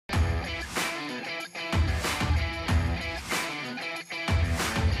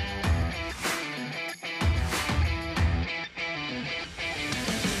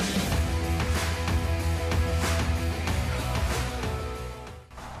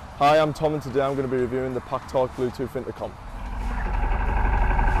Hi, I'm Tom and today I'm going to be reviewing the PACKTALK Bluetooth intercom.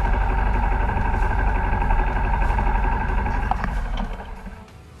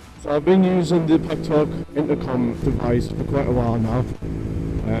 So I've been using the PACKTALK intercom device for quite a while now,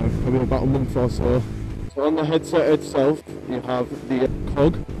 probably about a month or so. So on the headset itself you have the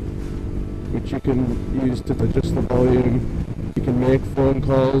cog, which you can use to adjust the volume. You can make phone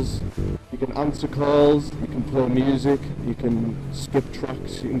calls, you can answer calls, you can play music, you can skip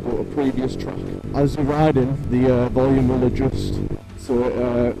tracks, you can go to a previous track. As you're riding, the volume will adjust,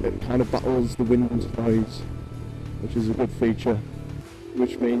 so it kind of battles the wind noise, which is a good feature.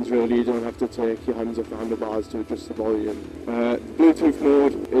 Which means really you don't have to take your hands off the handlebars to adjust the volume. The Bluetooth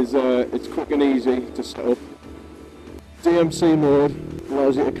mode is it's quick and easy to set up. DMC mode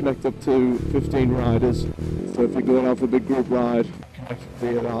allows you to connect up to 15 riders, so if you're going out for a big group ride, connect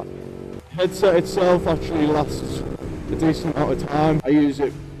via that. Headset itself actually lasts a decent amount of time. I use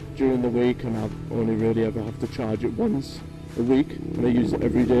it during the week and I only really ever have to charge it once a week, and I use it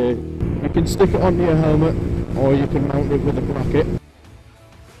every day. You can stick it onto your helmet or you can mount it with a bracket.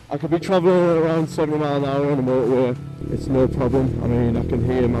 I could be travelling around 70 miles an hour on a motorway, it's no problem. I mean, I can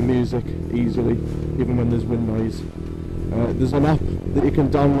hear my music easily, even when there's wind noise. There's an app that you can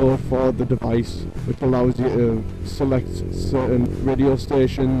download for the device, which allows you to select certain radio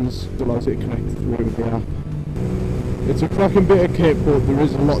stations, allows you to connect through the app. It's a cracking bit of kit, but there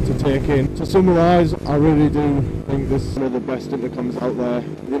is a lot to take in. To summarise, I really do think this is one of the best intercoms out there.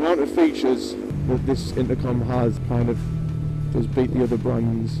 The amount of features that this intercom has kind of does beat the other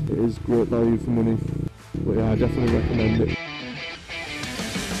brands. It is great value for money, but yeah, I definitely recommend it.